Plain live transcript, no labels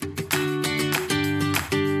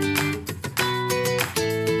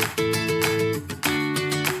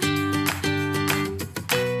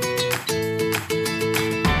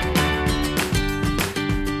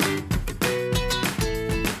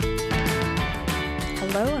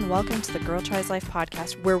Hello and welcome to the Girl Tries Life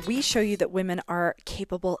podcast, where we show you that women are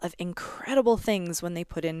capable of incredible things when they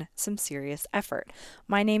put in some serious effort.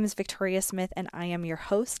 My name is Victoria Smith and I am your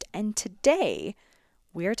host, and today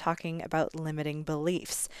we're talking about limiting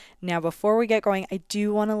beliefs. Now, before we get going, I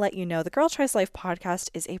do want to let you know the Girl Tries Life podcast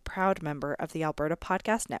is a proud member of the Alberta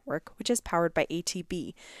Podcast Network, which is powered by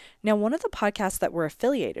ATB. Now, one of the podcasts that we're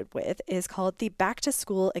affiliated with is called the Back to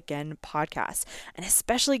School Again podcast. And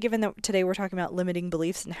especially given that today we're talking about limiting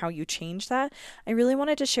beliefs and how you change that, I really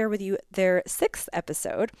wanted to share with you their 6th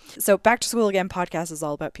episode. So Back to School Again podcast is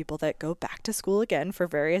all about people that go back to school again for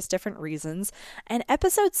various different reasons. And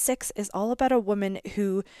episode 6 is all about a woman who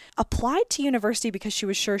applied to university because she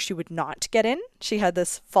was sure she would not get in. She had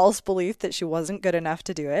this false belief that she wasn't good enough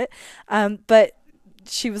to do it. But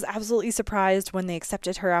she was absolutely surprised when they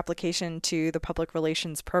accepted her application to the public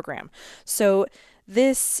relations program. So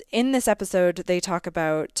in this episode, they talk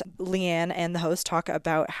about, Leanne and the host talk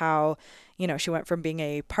about how, she went from being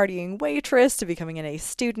a partying waitress to becoming an A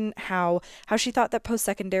student, how she thought that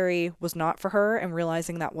post-secondary was not for her and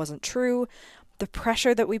realizing that wasn't true. The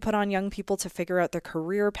pressure that we put on young people to figure out their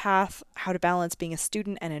career path, how to balance being a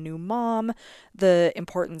student and a new mom, the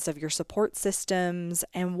importance of your support systems,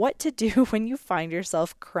 and what to do when you find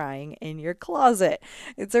yourself crying in your closet.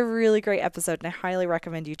 It's a really great episode, and I highly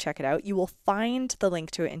recommend you check it out. You will find the link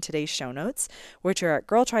to it in today's show notes, which are at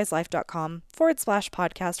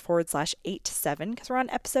girltrieslife.com/podcast/87, because we're on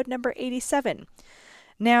episode number 87.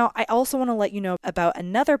 Now, I also want to let you know about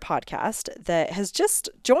another podcast that has just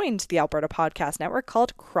joined the Alberta Podcast Network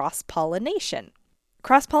called Cross Pollination.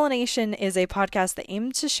 Cross Pollination is a podcast that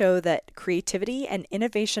aims to show that creativity and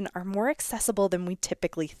innovation are more accessible than we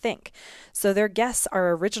typically think. So their guests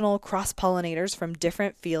are original cross-pollinators from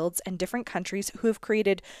different fields and different countries who have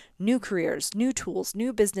created new careers, new tools,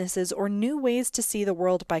 new businesses, or new ways to see the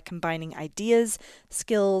world by combining ideas,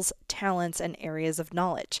 skills, talents, and areas of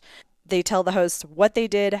knowledge. They tell the hosts what they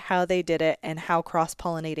did, how they did it, and how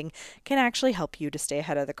cross-pollinating can actually help you to stay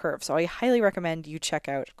ahead of the curve. So I highly recommend you check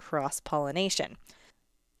out Cross-Pollination.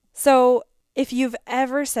 So if you've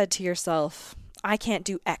ever said to yourself, I can't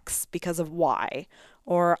do X because of Y,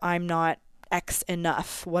 or I'm not X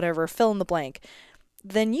enough, whatever, fill in the blank,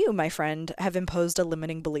 then you, my friend, have imposed a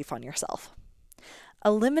limiting belief on yourself.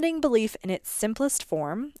 A limiting belief in its simplest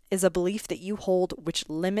form is a belief that you hold which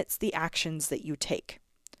limits the actions that you take.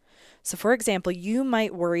 So for example, you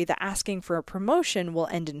might worry that asking for a promotion will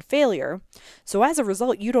end in failure, so as a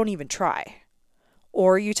result, you don't even try.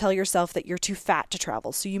 Or you tell yourself that you're too fat to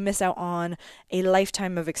travel, so you miss out on a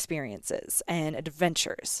lifetime of experiences and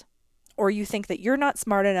adventures. Or you think that you're not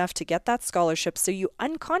smart enough to get that scholarship, so you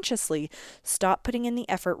unconsciously stop putting in the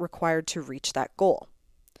effort required to reach that goal.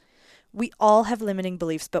 We all have limiting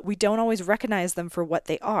beliefs, but we don't always recognize them for what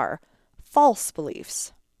they are: false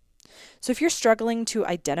beliefs. So if you're struggling to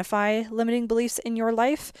identify limiting beliefs in your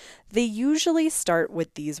life, they usually start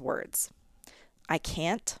with these words: I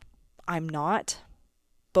can't, I'm not,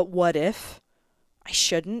 but what if, I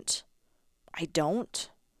shouldn't, I don't.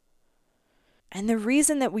 And the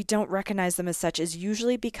reason that we don't recognize them as such is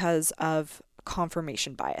usually because of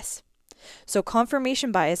confirmation bias. So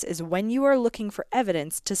confirmation bias is when you are looking for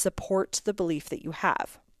evidence to support the belief that you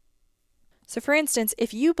have. So for instance,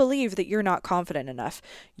 if you believe that you're not confident enough,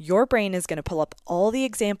 your brain is going to pull up all the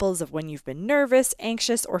examples of when you've been nervous,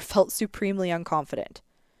 anxious, or felt supremely unconfident.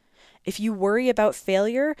 If you worry about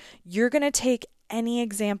failure, you're going to take any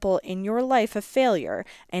example in your life of failure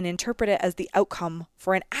and interpret it as the outcome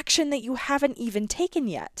for an action that you haven't even taken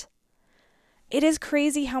yet. It is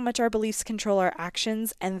crazy how much our beliefs control our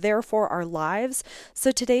actions and therefore our lives.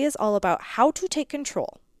 So today is all about how to take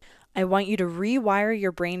control. I want you to rewire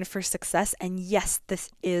your brain for success, and yes, this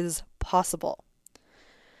is possible.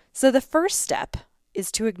 So the first step is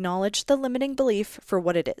to acknowledge the limiting belief for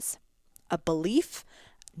what it is: a belief,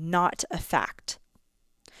 not a fact.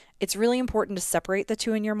 It's really important to separate the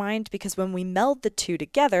two in your mind, because when we meld the two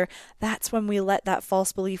together, that's when we let that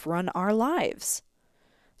false belief run our lives.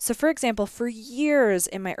 So for example, for years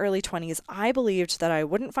in my early 20s, I believed that I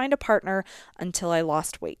wouldn't find a partner until I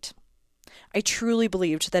lost weight. I truly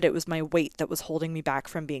believed that it was my weight that was holding me back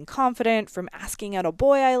from being confident, from asking out a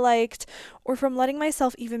boy I liked, or from letting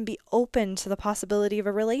myself even be open to the possibility of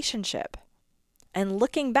a relationship. And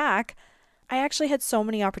looking back, I actually had so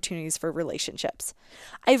many opportunities for relationships.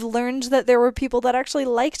 I've learned that there were people that actually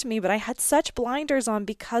liked me, but I had such blinders on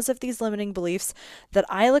because of these limiting beliefs that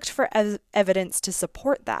I looked for evidence to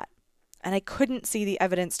support that. And I couldn't see the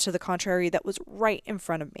evidence to the contrary that was right in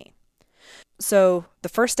front of me. So the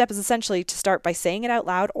first step is essentially to start by saying it out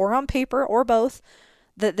loud or on paper or both,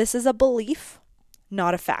 that this is a belief,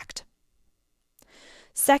 not a fact.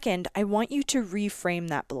 Second, I want you to reframe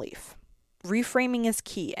that belief. Reframing is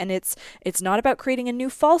key, and it's not about creating a new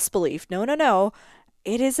false belief. No.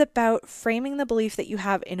 It is about framing the belief that you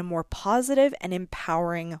have in a more positive and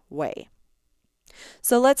empowering way.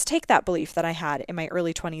 So let's take that belief that I had in my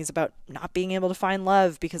early 20s about not being able to find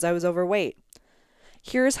love because I was overweight.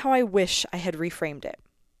 Here's how I wish I had reframed it.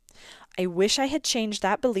 I wish I had changed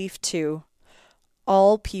that belief to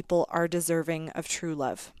all people are deserving of true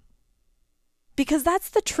love. Because that's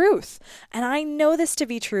the truth. And I know this to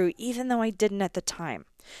be true even though I didn't at the time.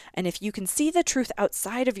 And if you can see the truth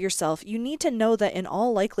outside of yourself, you need to know that in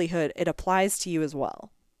all likelihood, it applies to you as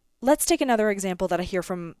well. Let's take another example that I hear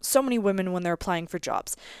from so many women when they're applying for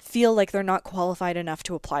jobs. Feel like they're not qualified enough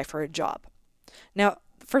to apply for a job. Now,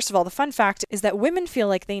 first of all, the fun fact is that women feel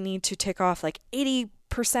like they need to tick off like 80%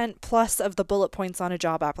 plus of the bullet points on a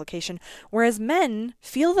job application, whereas men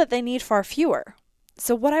feel that they need far fewer.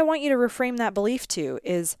 So what I want you to reframe that belief to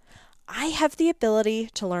is, I have the ability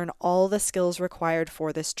to learn all the skills required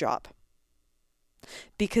for this job.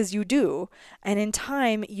 Because you do, and in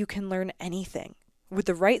time, you can learn anything. With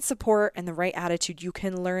the right support and the right attitude, you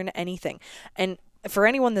can learn anything. And for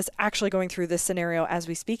anyone that's actually going through this scenario as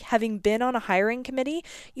we speak, having been on a hiring committee,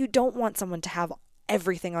 you don't want someone to have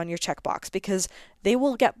everything on your checkbox because they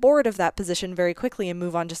will get bored of that position very quickly and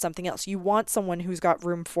move on to something else. You want someone who's got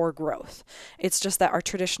room for growth. It's just that our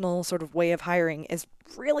traditional sort of way of hiring is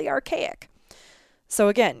really archaic. So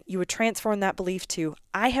again, you would transform that belief to,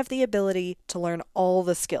 I have the ability to learn all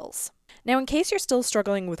the skills. Now, in case you're still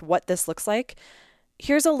struggling with what this looks like,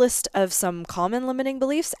 here's a list of some common limiting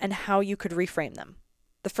beliefs and how you could reframe them.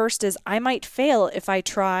 The first is, I might fail if I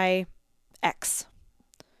try X.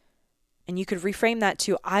 And you could reframe that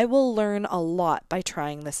to, I will learn a lot by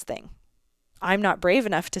trying this thing. I'm not brave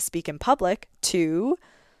enough to speak in public. To,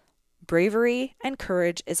 bravery and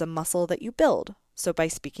courage is a muscle that you build. So by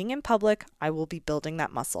speaking in public, I will be building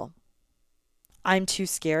that muscle. I'm too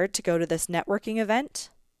scared to go to this networking event.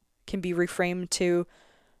 Can be reframed to,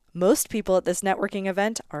 most people at this networking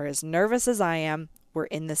event are as nervous as I am. We're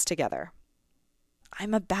in this together.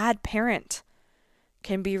 I'm a bad parent.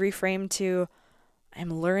 Can be reframed to,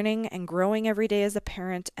 I'm learning and growing every day as a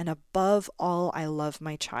parent, and above all, I love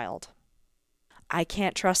my child. I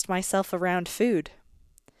can't trust myself around food.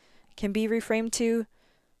 Can be reframed to,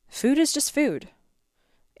 food is just food.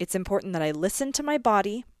 It's important that I listen to my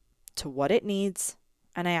body, to what it needs,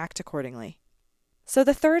 and I act accordingly. So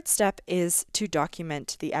the third step is to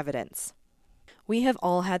document the evidence. We have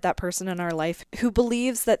all had that person in our life who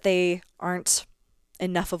believes that they aren't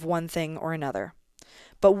enough of one thing or another.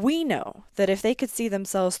 But we know that if they could see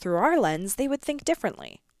themselves through our lens, they would think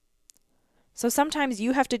differently. So sometimes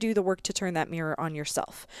you have to do the work to turn that mirror on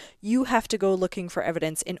yourself. You have to go looking for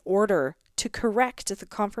evidence in order to correct the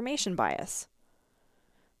confirmation bias.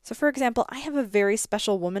 So for example, I have a very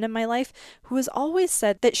special woman in my life who has always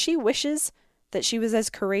said that she wishes that she was as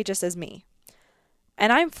courageous as me.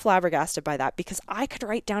 And I'm flabbergasted by that because I could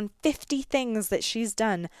write down 50 things that she's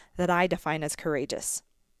done that I define as courageous.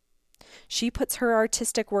 She puts her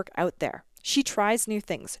artistic work out there. She tries new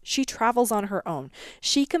things. She travels on her own.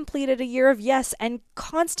 She completed a year of yes and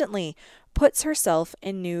constantly puts herself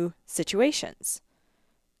in new situations.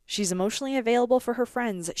 She's emotionally available for her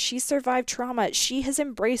friends. She survived trauma. She has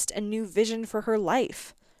embraced a new vision for her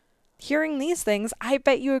life. Hearing these things, I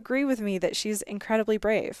bet you agree with me that she's incredibly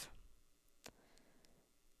brave.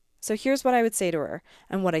 So here's what I would say to her,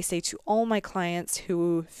 and what I say to all my clients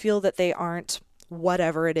who feel that they aren't,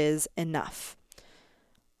 whatever it is, enough.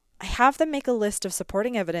 I have them make a list of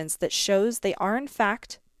supporting evidence that shows they are in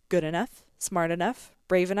fact good enough, smart enough,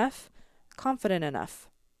 brave enough, confident enough.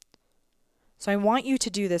 So I want you to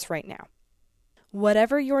do this right now.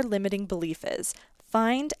 Whatever your limiting belief is,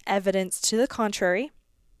 find evidence to the contrary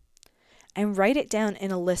and write it down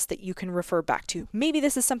in a list that you can refer back to. Maybe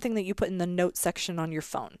this is something that you put in the notes section on your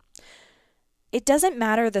phone. It doesn't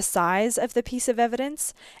matter the size of the piece of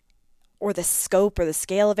evidence or the scope or the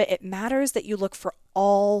scale of it. It matters that you look for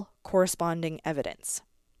all corresponding evidence.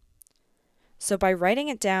 So by writing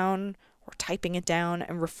it down or typing it down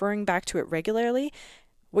and referring back to it regularly,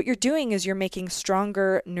 what you're doing is you're making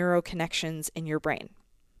stronger neural connections in your brain.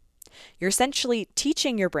 You're essentially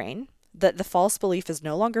teaching your brain that the false belief is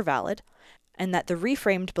no longer valid and that the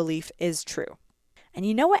reframed belief is true. And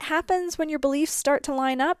you know what happens when your beliefs start to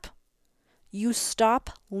line up? You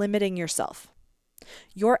stop limiting yourself.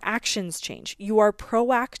 Your actions change. You are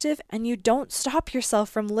proactive and you don't stop yourself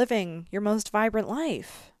from living your most vibrant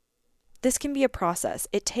life. This can be a process.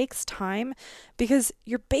 It takes time because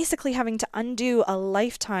you're basically having to undo a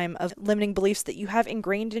lifetime of limiting beliefs that you have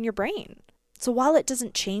ingrained in your brain. So while it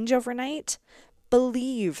doesn't change overnight,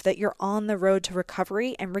 Believe that you're on the road to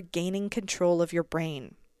recovery and regaining control of your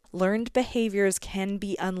brain. Learned behaviors can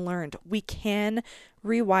be unlearned. We can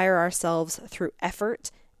rewire ourselves through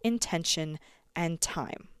effort, intention, and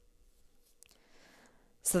time.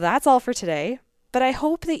 So that's all for today, but I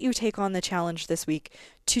hope that you take on the challenge this week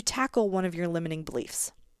to tackle one of your limiting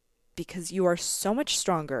beliefs, because you are so much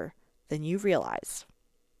stronger than you realize.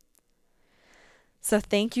 So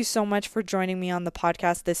thank you so much for joining me on the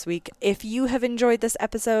podcast this week. If you have enjoyed this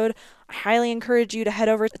episode, I highly encourage you to head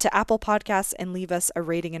over to Apple Podcasts and leave us a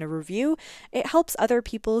rating and a review. It helps other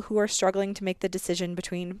people who are struggling to make the decision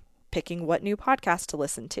between picking what new podcast to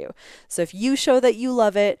listen to. So if you show that you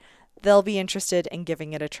love it, they'll be interested in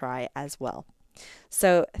giving it a try as well.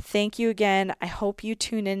 So thank you again. I hope you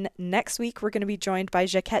tune in next week. We're going to be joined by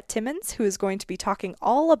Jacquette Timmons, who is going to be talking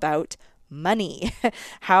all about money,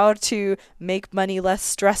 how to make money less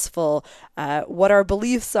stressful, what our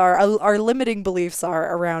beliefs are, our limiting beliefs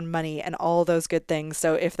are around money, and all those good things.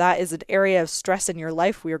 So if that is an area of stress in your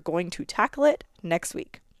life, we are going to tackle it next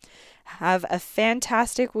week. Have a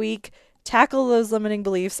fantastic week. Tackle those limiting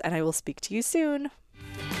beliefs, and I will speak to you soon.